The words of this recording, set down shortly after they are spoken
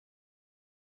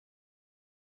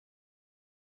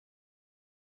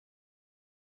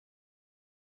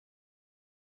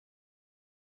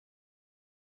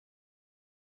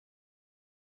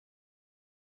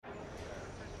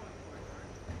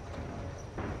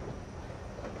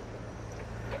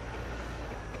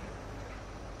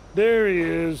There he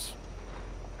is.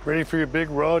 Ready for your big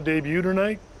Raw debut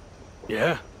tonight?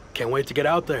 Yeah, can't wait to get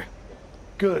out there.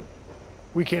 Good.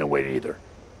 We can't wait either.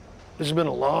 This has been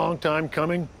a long time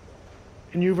coming,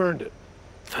 and you've earned it.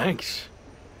 Thanks.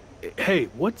 Hey,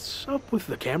 what's up with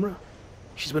the camera?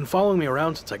 She's been following me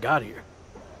around since I got here.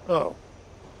 Oh,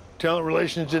 talent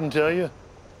relations didn't tell you?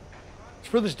 It's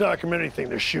for this documentary thing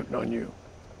they're shooting on you.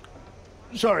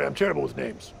 Sorry, I'm terrible with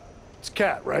names. It's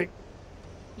Kat, right?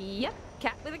 Yep,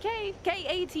 Cat with a K,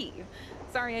 K-A-T.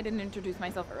 Sorry I didn't introduce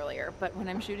myself earlier, but when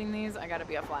I'm shooting these, I gotta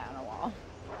be a fly on a wall.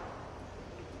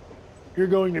 You're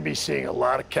going to be seeing a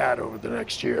lot of Kat over the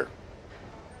next year.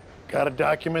 Gotta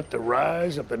document the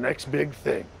rise of the next big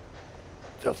thing.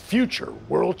 The future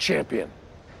world champion.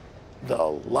 The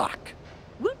Lock.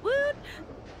 Woot woot!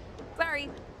 Sorry,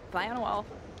 fly on a wall.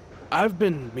 I've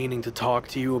been meaning to talk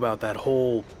to you about that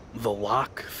whole The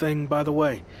Lock thing, by the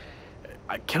way.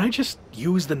 Can I just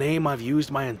use the name I've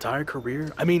used my entire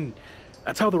career? I mean,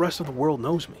 that's how the rest of the world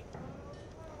knows me.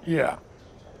 Yeah,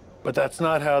 but that's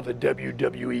not how the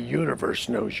WWE Universe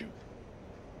knows you.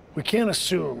 We can't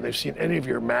assume they've seen any of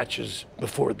your matches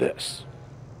before this.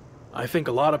 I think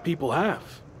a lot of people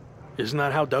have. Isn't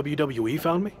that how WWE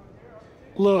found me?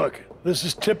 Look, this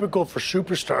is typical for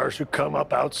superstars who come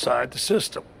up outside the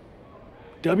system.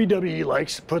 WWE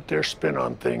likes to put their spin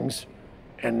on things,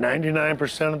 and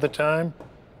 99% of the time,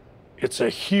 it's a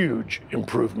huge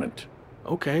improvement.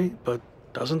 Okay, but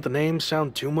doesn't the name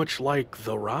sound too much like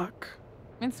The Rock?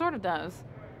 It sort of does.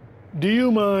 Do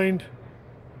you mind?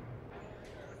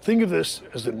 Think of this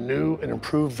as a new and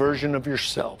improved version of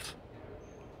yourself.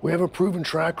 We have a proven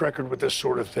track record with this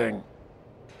sort of thing.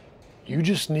 You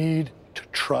just need to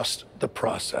trust the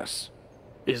process.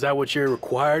 Is that what you're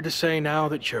required to say now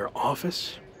that you're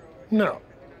office? No.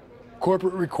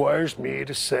 Corporate requires me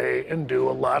to say and do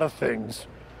a lot of things,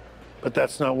 but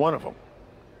that's not one of them.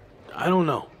 I don't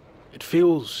know. It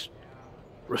feels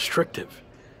restrictive.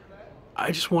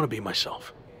 I just want to be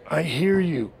myself. I hear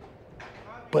you,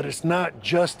 but it's not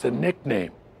just a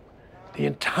nickname. The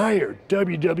entire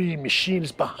WWE machine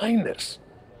is behind this.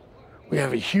 We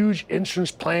have a huge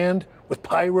entrance planned with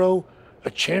pyro,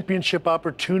 a championship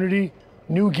opportunity,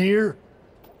 new gear.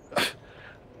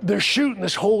 They're shooting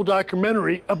this whole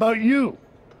documentary about you.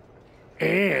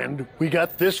 And we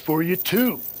got this for you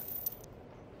too.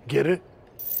 Get it?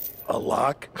 A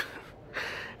lock?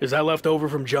 Is that left over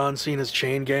from John Cena's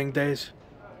chain gang days?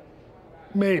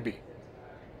 Maybe.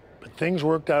 But things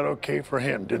worked out okay for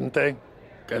him, didn't they?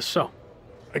 Guess so.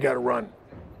 I gotta run.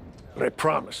 But I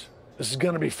promise, this is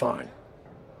gonna be fine.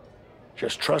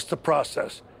 Just trust the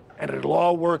process, and it'll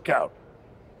all work out.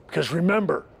 Because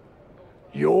remember,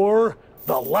 you're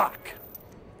the Lock.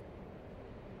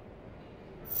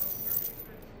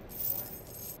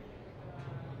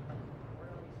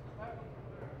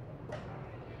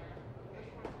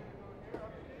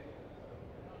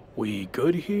 We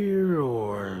good here,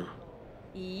 or...?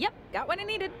 Yep, got what I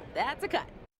needed. That's a cut.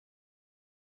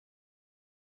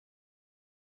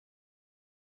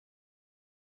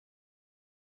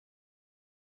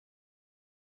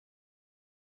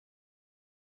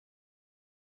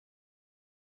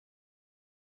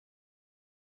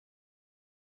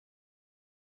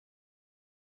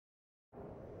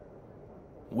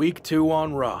 Week 2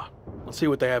 on Raw. Let's see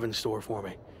what they have in store for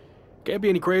me. Can't be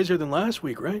any crazier than last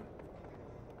week, right?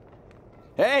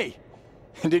 Hey!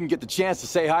 I didn't get the chance to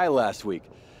say hi last week.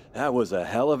 That was a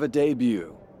hell of a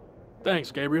debut.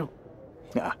 Thanks, Gabriel.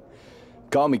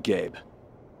 Call me Gabe.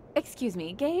 Excuse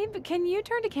me, Gabe, can you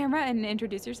turn to camera and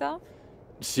introduce yourself?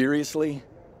 Seriously?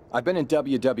 I've been in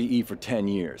WWE for 10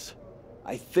 years.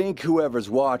 I think whoever's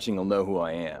watching will know who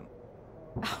I am.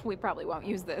 We probably won't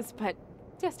use this, but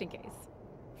just in case.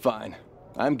 Fine.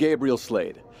 I'm Gabriel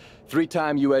Slade.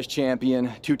 3-time US champion,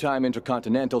 2-time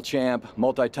Intercontinental champ,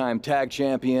 multi-time tag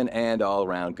champion, and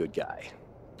all-around good guy.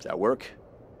 Does that work?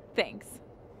 Thanks.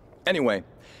 Anyway,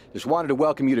 just wanted to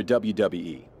welcome you to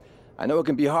WWE. I know it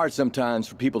can be hard sometimes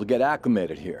for people to get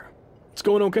acclimated here. It's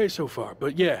going okay so far,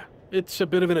 but yeah, it's a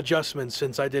bit of an adjustment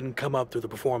since I didn't come up through the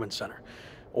Performance Center,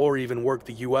 or even work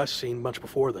the US scene much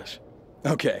before this.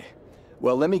 Okay.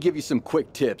 Well, let me give you some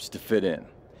quick tips to fit in.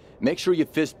 Make sure you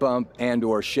fist bump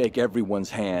and/or shake everyone's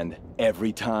hand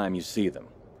every time you see them.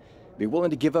 Be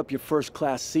willing to give up your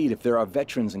first-class seat if there are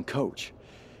veterans and coach.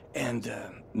 And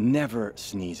never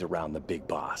sneeze around the big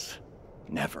boss.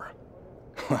 Never.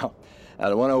 Well, I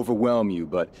don't want to overwhelm you,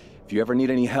 but if you ever need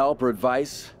any help or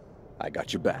advice, I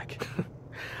got your back.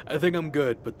 I think I'm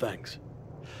good, but thanks.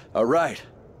 All right.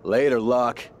 Later,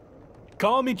 Luck.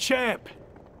 Call me Champ.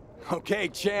 Okay,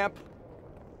 champ.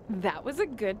 That was a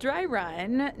good dry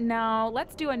run. Now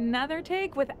let's do another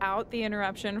take without the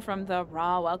interruption from the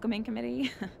raw welcoming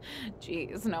committee.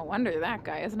 Jeez, no wonder that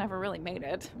guy has never really made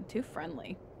it. Too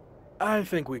friendly. I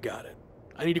think we got it.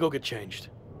 I need to go get changed.